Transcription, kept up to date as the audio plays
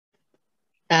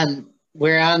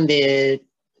We're on the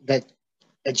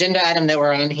agenda item that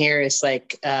we're on here is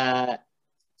like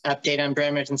update on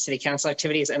Bremerton City Council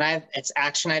activities, and it's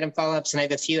action item follow-ups, and I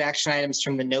have a few action items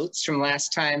from the notes from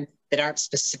last time that aren't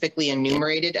specifically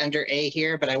enumerated under A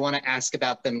here, but I want to ask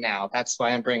about them now. That's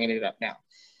why I'm bringing it up now.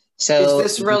 So,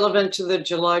 is this relevant to the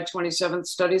July 27th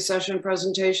study session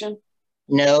presentation?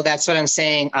 No, that's what I'm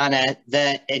saying, Anna.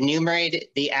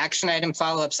 The action item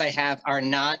follow-ups I have are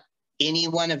not any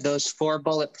one of those 4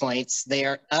 bullet points. They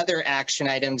are other action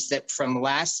items that from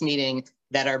last meeting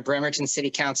that are Bremerton City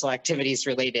Council activities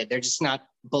related. They're just not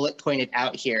bullet pointed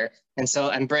out here. And so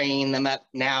I'm bringing them up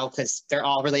now because they're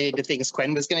all related to things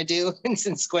Quinn was going to do. And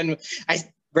since I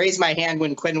raised my hand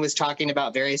when Quinn was talking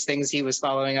about various things he was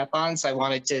following up on. So I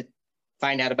wanted to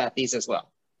find out about these as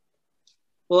well.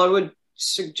 Well, I would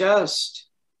suggest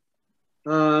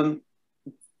that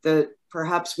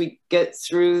perhaps we get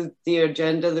through the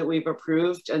agenda that we've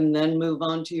approved and then move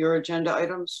on to your agenda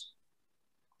items.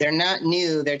 They're not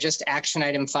new, they're just action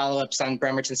item follow-ups on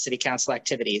Bremerton City Council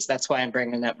activities. That's why I'm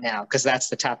bringing them up now, because that's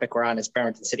the topic we're on is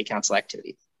Bremerton City Council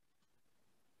activities.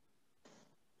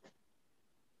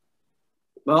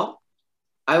 Well,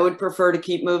 I would prefer to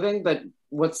keep moving, but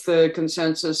what's the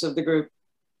consensus of the group?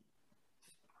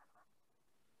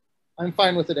 I'm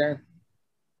fine with it, Airen.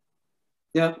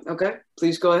 Yeah, okay.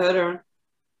 Please go ahead, Airen.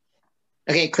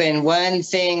 Okay, Quinn, one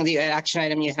thing, the action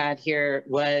item you had here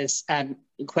was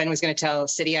Quinn was going to tell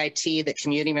City IT that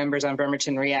community members on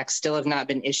Bremerton REAC still have not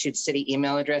been issued city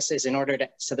email addresses in order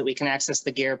so that we can access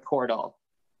the GEAR portal.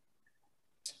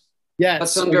 Yeah,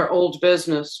 that's under old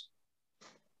business.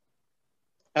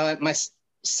 Oh, it must,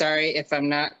 sorry if I'm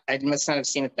not, I must not have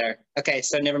seen it there. Okay,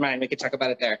 so never mind, we could talk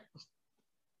about it there.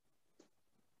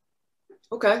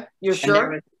 Okay, you're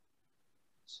sure?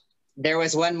 There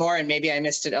was one more, and maybe I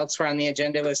missed it elsewhere on the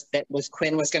agenda, was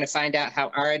Quinn was going to find out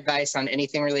how our advice on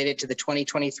anything related to the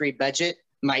 2023 budget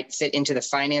might fit into the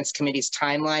Finance Committee's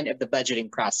timeline of the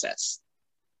budgeting process.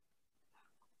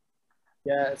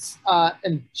 Yes,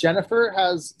 and Jennifer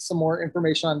has some more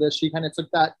information on this. She kind of took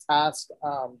that task.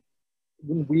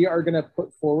 We are going to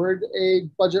put forward a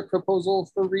budget proposal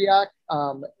for REAC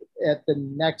at the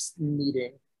next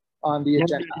meeting on the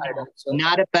agenda item. So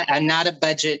not a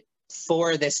budget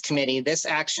for this committee. This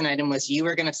action item was you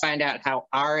were going to find out how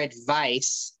our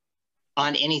advice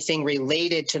on anything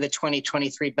related to the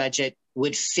 2023 budget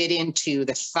would fit into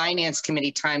the Finance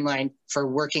Committee timeline for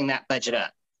working that budget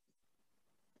up.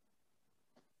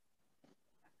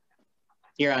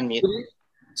 You're on mute.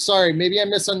 Sorry, maybe I'm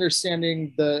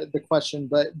misunderstanding the question,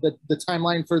 but the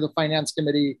timeline for the Finance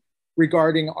Committee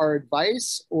regarding our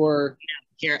advice, or?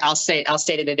 Here, I'll state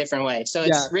it a different way. So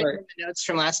it's written in the notes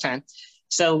from last time.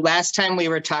 So last time we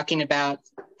were talking about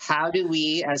how do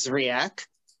we as REAC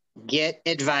get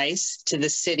advice to the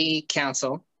city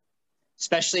council,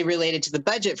 especially related to the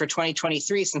budget for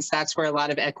 2023, since that's where a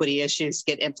lot of equity issues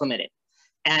get implemented.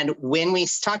 And when we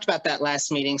talked about that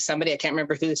last meeting, somebody, I can't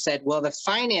remember who, said, well, the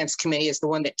Finance Committee is the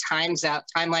one that timelines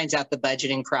out the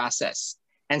budgeting process.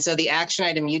 And so the action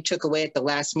item you took away at the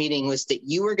last meeting was that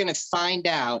you were going to find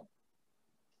out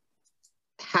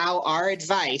how our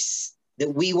advice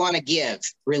that we want to give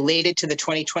related to the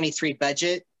 2023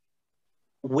 budget,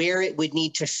 where it would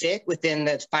need to fit within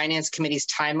the Finance Committee's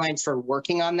timeline for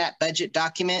working on that budget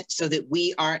document so that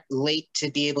we aren't late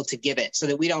to be able to give it, so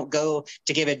that we don't go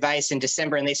to give advice in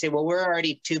December and they say, well, we're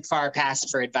already too far past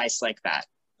for advice like that.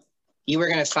 You were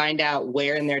going to find out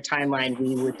where in their timeline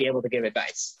we would be able to give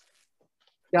advice.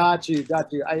 Got you.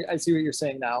 I see what you're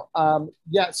saying now.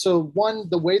 Yeah, so one,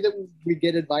 the way that we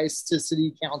get advice to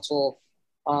city council,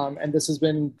 and this has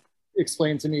been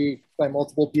explained to me by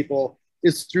multiple people,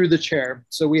 is through the chair.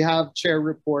 So we have chair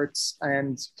reports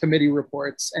and committee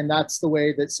reports, and that's the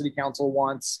way that city council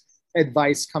wants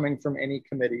advice coming from any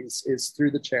committees, is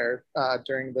through the chair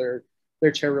during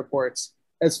their chair reports.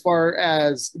 As far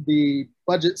as the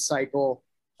budget cycle,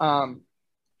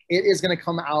 it is going to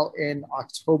come out in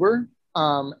October.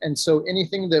 And so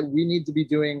anything that we need to be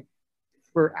doing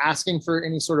for asking for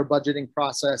any sort of budgeting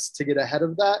process to get ahead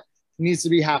of that needs to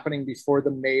be happening before the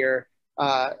mayor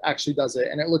actually does it.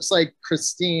 And it looks like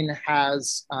Christine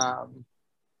has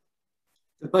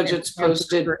the budget's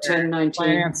posted 10/19.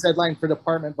 Finance deadline for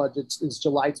department budgets is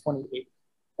July 28th.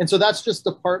 And so that's just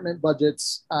department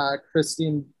budgets.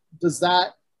 Christine, does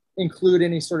that include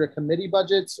any sort of committee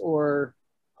budgets, or?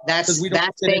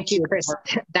 Thank you, Chris.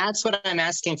 That's what I'm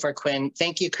asking for, Quinn.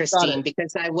 Thank you, Christine,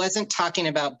 because I wasn't talking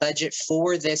about budget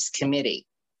for this committee.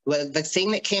 Well, the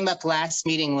thing that came up last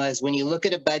meeting was when you look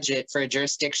at a budget for a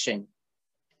jurisdiction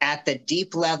at the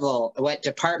deep level, what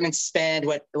departments spend,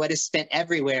 what is spent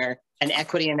everywhere, an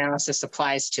equity analysis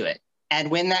applies to it. And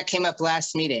when that came up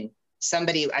last meeting,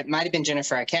 somebody, it might have been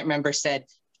Jennifer, I can't remember, said,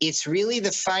 it's really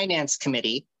the finance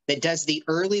committee that does the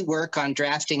early work on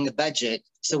drafting the budget.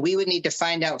 So we would need to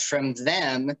find out from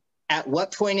them at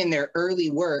what point in their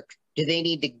early work do they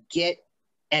need to get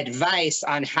advice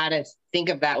on how to think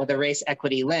of that with a race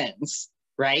equity lens,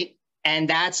 right? And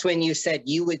that's when you said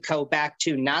you would go back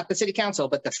to not the city council,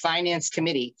 but the finance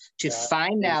committee to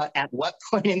find out at what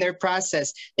point in their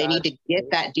process they need to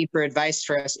get that deeper advice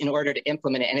for us in order to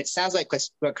implement it. And it sounds like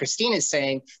what Christine is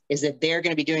saying is that they're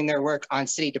going to be doing their work on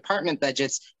city department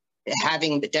budgets,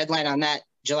 having the deadline on that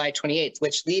July 28th,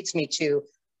 which leads me to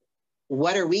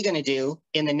what are we going to do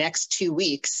in the next 2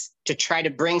 weeks to try to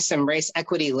bring some race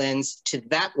equity lens to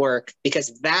that work?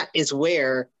 Because that is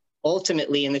where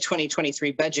ultimately in the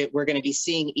 2023 budget, we're going to be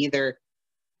seeing either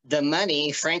the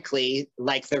money, frankly,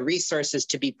 like the resources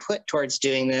to be put towards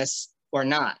doing this or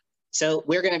not. So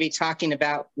we're going to be talking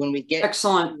about when we get—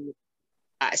 Excellent.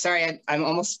 Sorry, I'm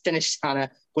almost finished, Hannah.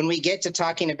 When we get to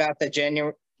talking about the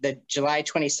July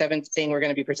 27th thing, we're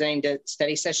going to be presenting to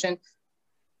study session.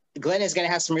 Glenn is going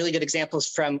to have some really good examples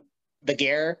from the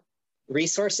GARE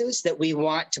resources that we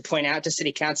want to point out to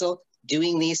City Council.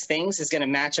 Doing these things is going to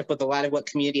match up with a lot of what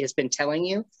community has been telling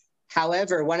you.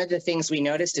 However, one of the things we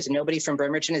noticed is nobody from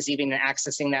Bremerton is even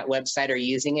accessing that website or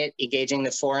using it, engaging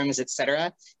the forums, et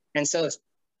cetera. And so if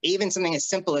even something as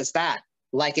simple as that,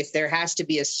 like if there has to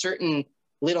be a certain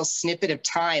little snippet of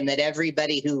time that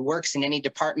everybody who works in any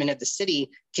department of the city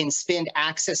can spend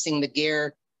accessing the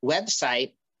GARE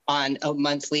website on a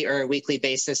monthly or a weekly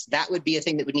basis, that would be a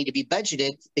thing that would need to be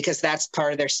budgeted because that's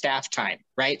part of their staff time,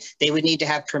 right? They would need to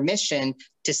have permission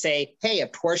to say, hey, a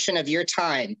portion of your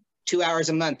time, 2 hours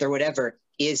a month or whatever,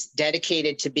 is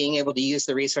dedicated to being able to use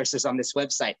the resources on this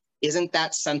website. Isn't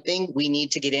that something we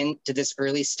need to get into this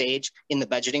early stage in the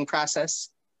budgeting process?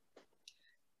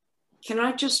 Can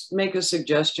I just make a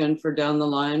suggestion for down the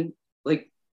line?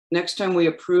 Like next time we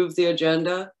approve the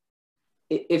agenda,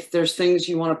 if there's things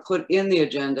you want to put in the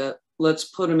agenda, let's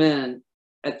put them in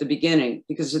at the beginning,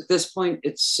 because at this point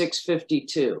it's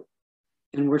 6:52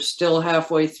 and we're still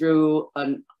halfway through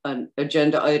an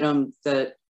agenda item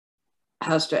that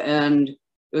has to end,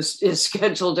 is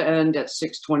scheduled to end at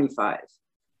 6:25.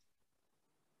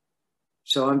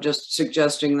 So I'm just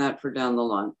suggesting that for down the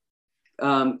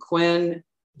line. Quinn,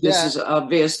 this is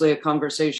obviously a conversation